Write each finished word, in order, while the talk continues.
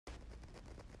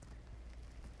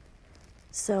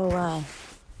So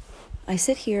I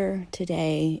sit here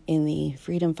today in the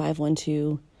Freedom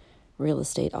 512 real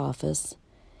estate office,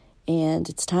 and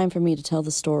it's time for me to tell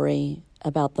the story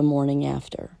about the morning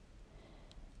after.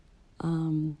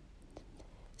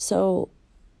 So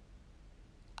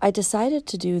I decided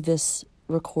to do this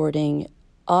recording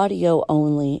audio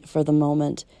only for the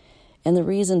moment, and the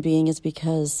reason being is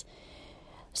because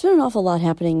there's been an awful lot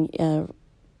happening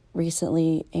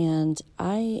recently, and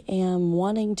I am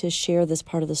wanting to share this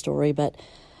part of the story, but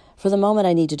for the moment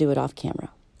I need to do it off camera.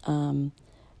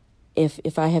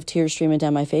 If I have tears streaming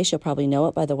down my face, you'll probably know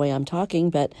it by the way I'm talking,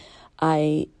 but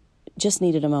I just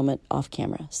needed a moment off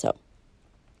camera. So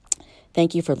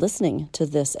thank you for listening to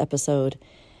this episode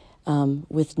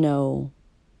with no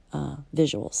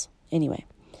visuals. Anyway,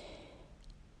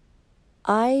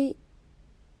 the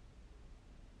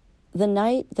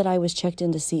night that I was checked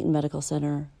into Seton Medical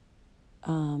Center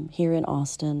here in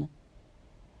Austin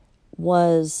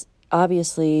was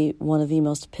obviously one of the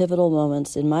most pivotal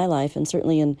moments in my life, and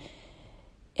certainly in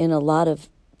a lot of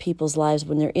people's lives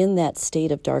when they're in that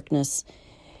state of darkness.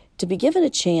 To be given a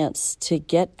chance to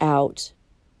get out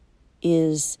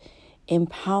is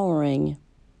empowering,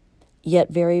 yet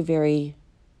very, very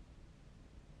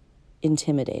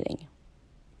intimidating.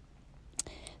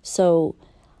 So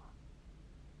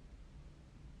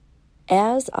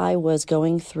as I was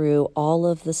going through all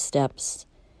of the steps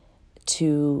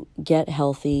to get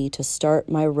healthy, to start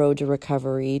my road to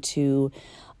recovery, to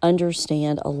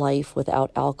understand a life without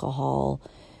alcohol,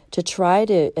 to try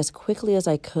to, as quickly as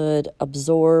I could,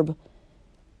 absorb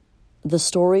the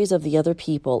stories of the other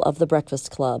people, of the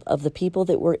Breakfast Club, of the people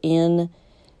that were in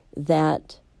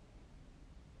that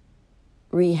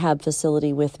rehab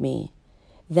facility with me,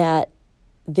 that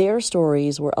their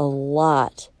stories were a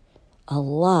lot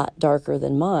darker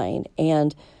than mine.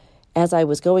 And as I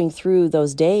was going through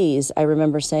those days, I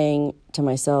remember saying to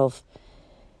myself,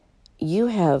 you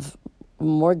have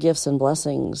more gifts and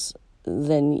blessings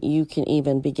than you can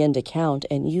even begin to count,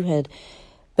 and you had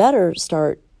better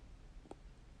start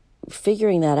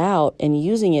figuring that out and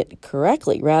using it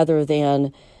correctly rather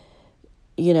than,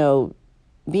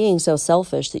 being so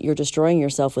selfish that you're destroying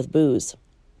yourself with booze.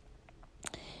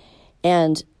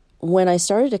 And when I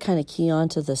started to kind of key on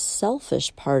to the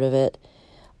selfish part of it,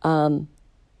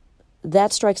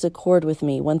 that strikes a chord with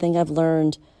me. One thing I've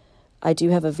learned, I do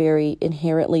have a very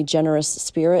inherently generous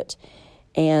spirit,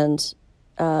 and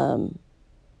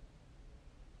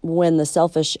when the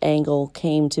selfish angle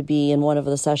came to be in one of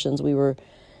the sessions we were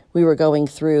going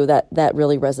through, that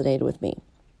really resonated with me.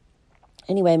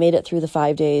 Anyway, I made it through the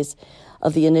 5 days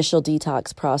of the initial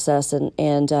detox process, and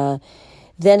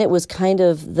then it was kind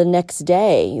of the next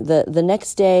day. The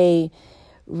next day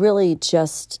really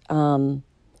just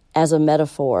as a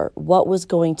metaphor, what was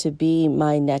going to be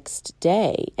my next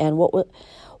day, and what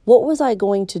was I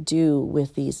going to do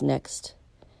with these next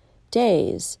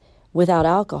days without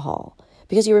alcohol?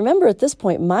 Because you remember at this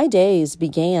point, my days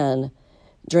began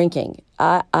drinking.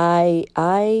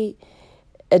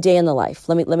 A day in the life.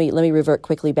 Let me revert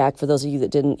quickly back for those of you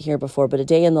that didn't hear before, but a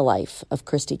day in the life of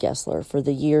Christy for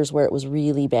the years where it was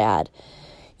really bad.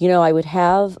 I would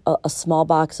have a small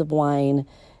box of wine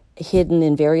hidden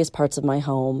in various parts of my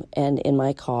home and in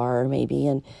my car maybe,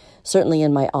 and certainly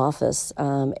in my office.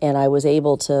 And I was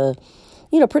able to,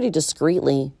 pretty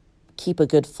discreetly keep a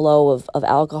good flow of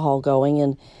alcohol going.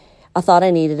 And I thought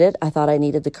I needed it. I thought I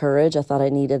needed the courage. I thought I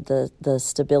needed the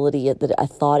stability that I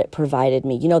thought it provided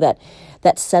me.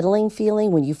 That settling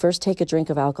feeling when you first take a drink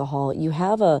of alcohol, you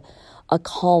have a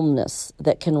calmness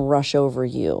that can rush over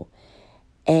you.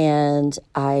 And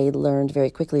I learned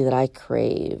very quickly that I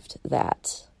craved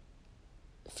that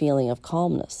feeling of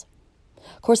calmness.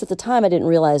 Of course, at the time, I didn't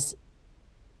realize,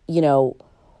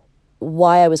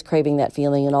 why I was craving that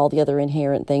feeling and all the other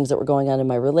inherent things that were going on in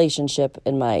my relationship,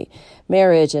 in my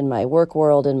marriage, in my work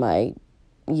world, in my,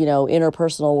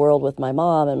 interpersonal world with my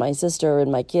mom and my sister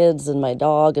and my kids and my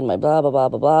dog and my blah, blah, blah,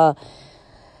 blah, blah.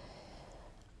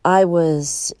 I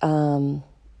was,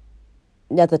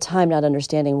 at the time, not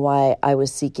understanding why I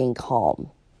was seeking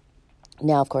calm.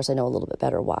 Now, of course, I know a little bit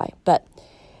better why. But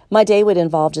my day would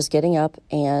involve just getting up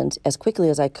and, as quickly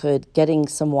as I could, getting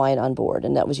some wine on board.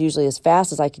 And that was usually as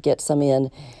fast as I could get some in.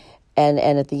 And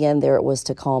at the end there, it was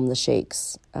to calm the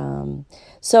shakes.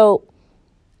 So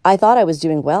I thought I was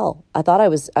doing well. I thought I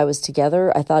was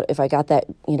together. I thought if I got that,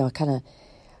 kind of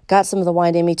got some of the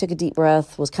wine in me, took a deep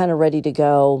breath, was kind of ready to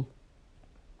go.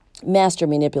 Master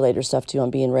manipulator stuff too. I'm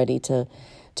being ready to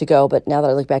go. But now that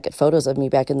I look back at photos of me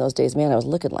back in those days, man, I was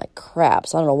looking like crap.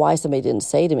 So I don't know why somebody didn't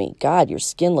say to me, God, your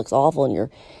skin looks awful and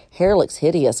your hair looks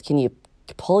hideous. Can you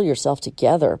pull yourself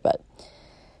together? But,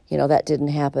 that didn't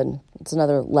happen. It's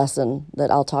another lesson that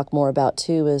I'll talk more about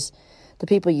too, is the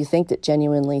people you think that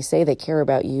genuinely say they care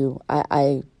about you,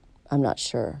 I'm not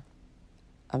sure.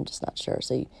 I'm just not sure.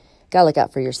 So you got to look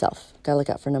out for yourself. Got to look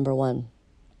out for number one.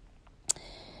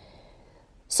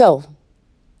 So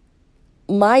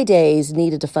my days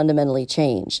needed to fundamentally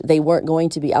change. They weren't going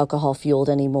to be alcohol fueled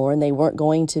anymore, and they weren't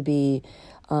going to be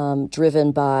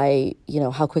driven by,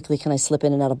 how quickly can I slip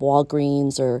in and out of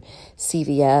Walgreens or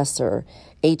CVS or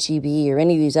HEB or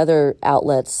any of these other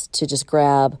outlets to just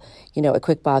grab, a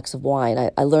quick box of wine.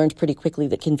 I learned pretty quickly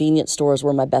that convenience stores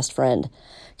were my best friend.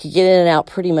 Could get in and out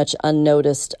pretty much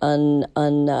unnoticed,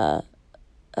 what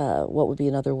would be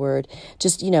another word?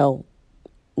 Just,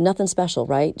 nothing special,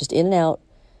 right? Just in and out,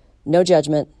 no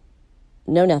judgment,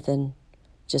 no nothing.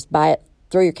 Just buy it,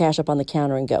 throw your cash up on the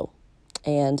counter and go.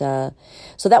 And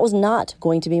so that was not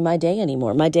going to be my day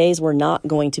anymore. My days were not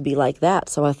going to be like that.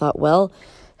 So I thought, well,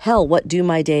 hell, what do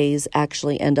my days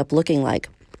actually end up looking like?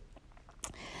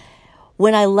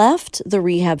 When I left the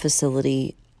rehab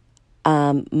facility,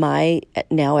 my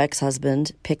now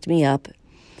ex-husband picked me up,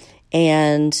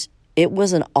 and it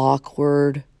was an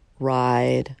awkward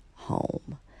ride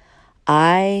home.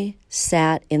 I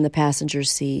sat in the passenger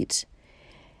seat,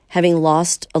 having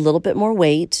lost a little bit more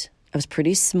weight. I was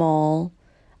pretty small.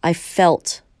 I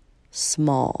felt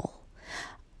small.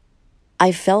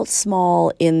 I felt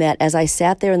small in that as I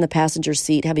sat there in the passenger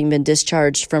seat, having been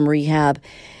discharged from rehab,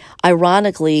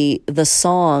 ironically, the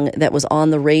song that was on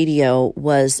the radio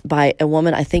was by a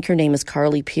woman, I think her name is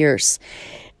Carly Pierce,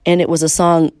 and it was a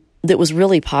song that was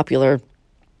really popular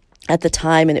at the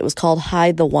time, and it was called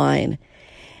Hide the Wine.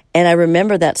 And I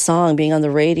remember that song being on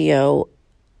the radio,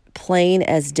 plain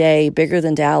as day, bigger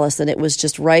than Dallas, and it was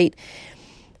just right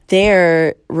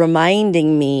there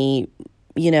reminding me,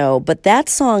 but that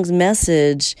song's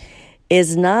message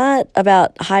is not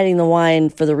about hiding the wine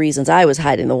for the reasons I was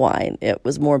hiding the wine. It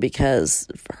was more because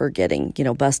of her getting,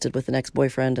 busted with an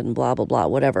ex-boyfriend and blah, blah, blah,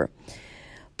 whatever.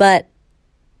 But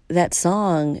that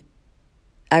song,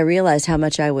 I realized how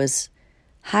much I was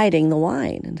hiding the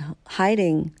wine and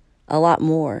hiding a lot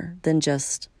more than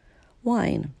just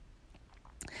wine.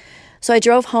 So I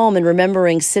drove home, and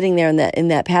remembering sitting there in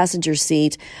that passenger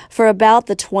seat for about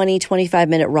the 25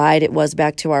 minute ride it was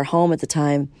back to our home at the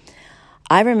time,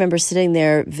 I remember sitting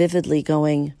there vividly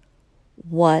going,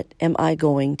 what am I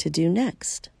going to do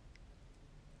next?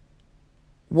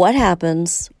 What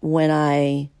happens when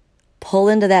I pull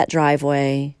into that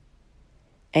driveway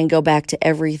and go back to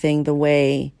everything the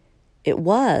way it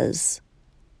was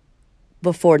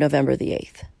before November the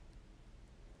 8th?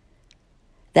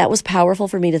 That was powerful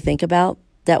for me to think about.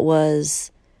 That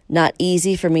was not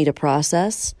easy for me to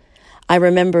process. I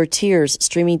remember tears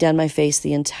streaming down my face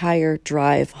the entire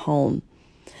drive home.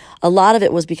 A lot of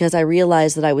it was because I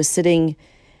realized that I was sitting,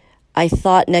 I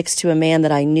thought, next to a man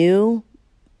that I knew,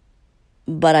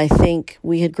 but I think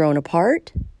we had grown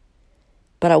apart,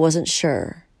 but I wasn't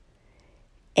sure.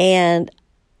 And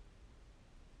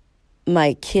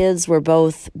my kids were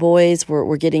both boys,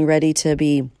 were getting ready to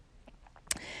be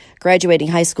graduating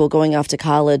high school, going off to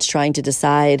college, trying to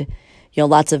decide,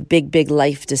 lots of big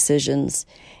life decisions.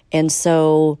 And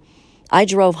so I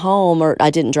drove home, or I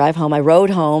didn't drive home, I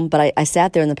rode home, but I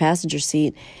sat there in the passenger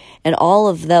seat, and all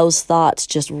of those thoughts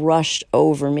just rushed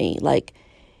over me. Like,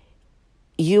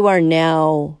 you are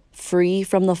now free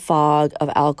from the fog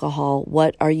of alcohol.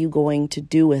 What are you going to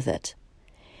do with it?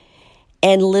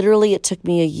 And literally it took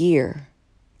me a year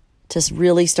to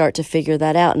really start to figure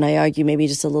that out. And I argue maybe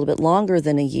just a little bit longer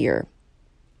than a year.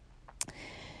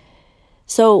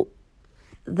 So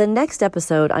the next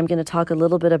episode, I'm going to talk a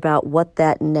little bit about what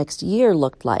that next year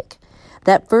looked like.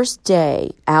 That first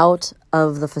day out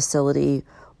of the facility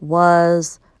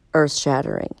was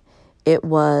earth-shattering. It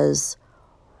was,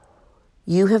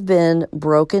 you have been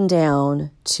broken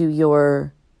down to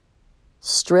your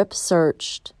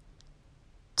strip-searched,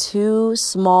 2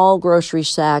 small grocery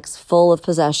sacks full of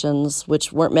possessions,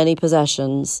 which weren't many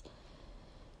possessions.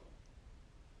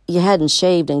 You hadn't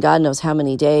shaved in God knows how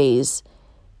many days.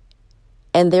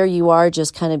 And there you are,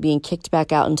 just kind of being kicked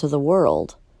back out into the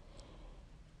world.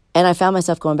 And I found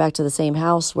myself going back to the same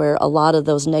house where a lot of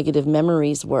those negative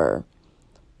memories were.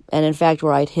 And in fact,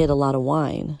 where I'd hid a lot of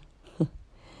wine.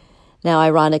 Now,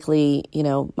 ironically,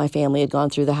 my family had gone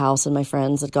through the house and my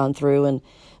friends had gone through and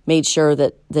made sure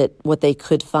that what they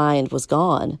could find was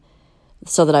gone,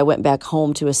 so that I went back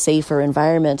home to a safer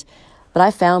environment. But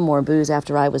I found more booze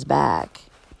after I was back.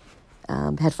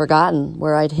 Had forgotten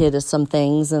where I'd hid some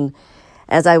things. And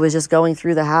as I was just going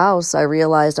through the house, I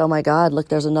realized, oh my God, look,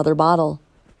 there's another bottle.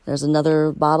 There's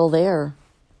another bottle there.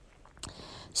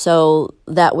 So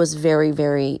that was very,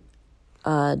 very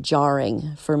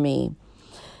jarring for me.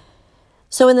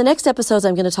 So in the next episodes,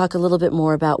 I'm going to talk a little bit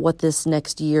more about what this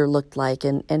next year looked like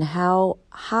and how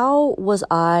was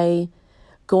I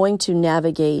going to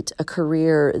navigate a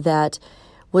career that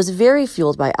was very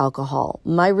fueled by alcohol.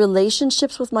 My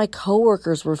relationships with my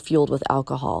coworkers were fueled with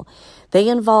alcohol. They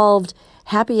involved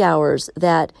happy hours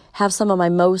that have some of my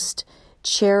most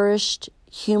cherished,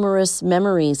 humorous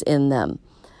memories in them.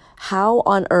 How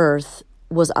on earth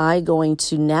was I going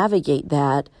to navigate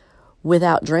that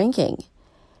without drinking?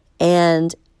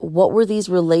 And what were these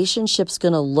relationships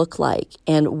going to look like?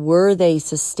 And were they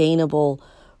sustainable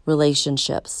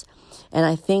relationships? And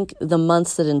I think the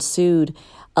months that ensued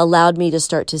allowed me to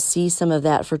start to see some of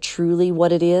that for truly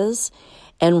what it is.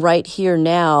 And right here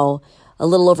now, a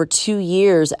little over 2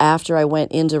 years after I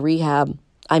went into rehab,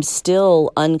 I'm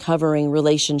still uncovering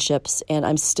relationships and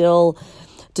I'm still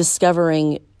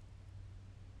discovering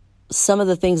some of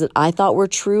the things that I thought were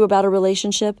true about a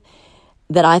relationship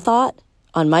that I thought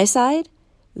on my side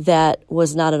that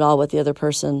was not at all what the other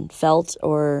person felt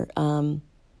or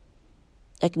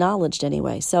acknowledged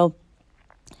anyway. So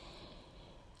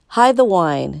hide the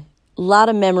wine. A lot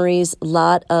of memories, a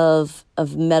lot of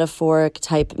metaphoric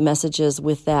type messages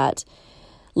with that.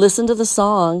 Listen to the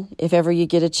song if ever you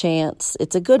get a chance.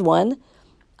 It's a good one.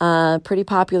 Pretty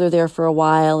popular there for a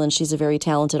while, and she's a very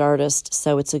talented artist,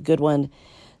 so it's a good one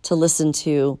to listen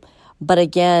to. But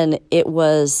again, it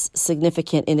was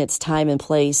significant in its time and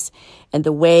place and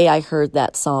the way I heard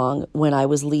that song when I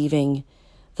was leaving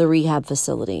the rehab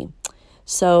facility.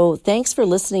 So thanks for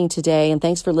listening today, and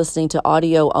thanks for listening to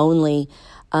audio only.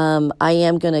 I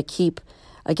am going to keep,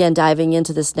 again, diving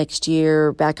into this next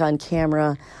year, back on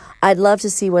camera. I'd love to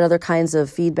see what other kinds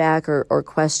of feedback or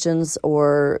questions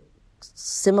or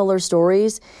similar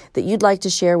stories that you'd like to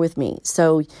share with me.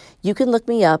 So you can look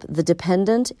me up, The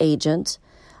Dependent Agent,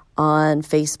 on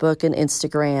Facebook and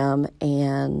Instagram,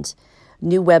 and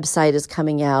new website is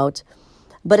coming out.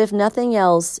 But if nothing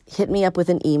else, hit me up with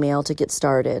an email to get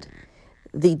started.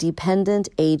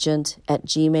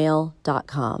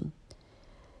 thedependentagent@gmail.com.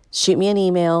 Shoot me an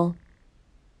email.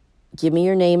 Give me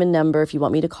your name and number if you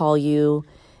want me to call you.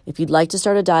 If you'd like to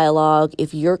start a dialogue,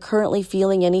 if you're currently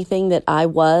feeling anything that I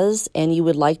was and you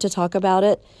would like to talk about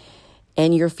it,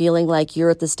 and you're feeling like you're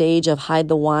at the stage of hide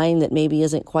the wine that maybe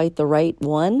isn't quite the right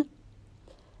one,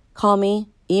 call me,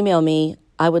 email me.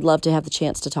 I would love to have the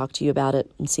chance to talk to you about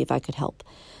it and see if I could help.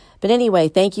 But anyway,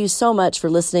 thank you so much for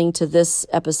listening to this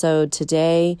episode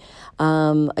today.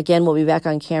 Again, we'll be back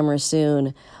on camera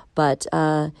soon, but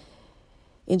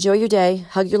enjoy your day,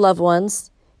 hug your loved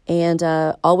ones, and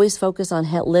always focus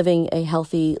on living a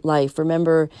healthy life.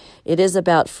 Remember, it is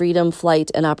about freedom,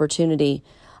 flight, and opportunity.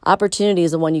 Opportunity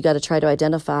is the one you got to try to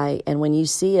identify, and when you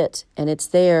see it and it's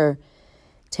there,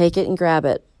 take it and grab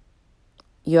it.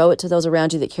 You owe it to those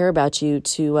around you that care about you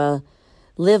to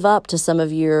live up to some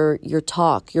of your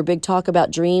talk, your big talk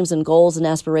about dreams and goals and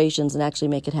aspirations, and actually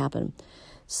make it happen.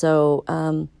 So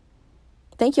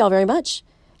thank you all very much.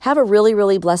 Have a really,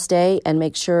 really blessed day, and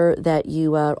make sure that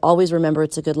you always remember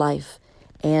it's a good life.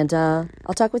 And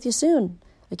I'll talk with you soon.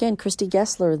 Again, Christy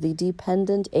Gessler, The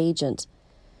Dependent Agent.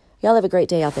 Y'all have a great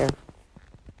day out there.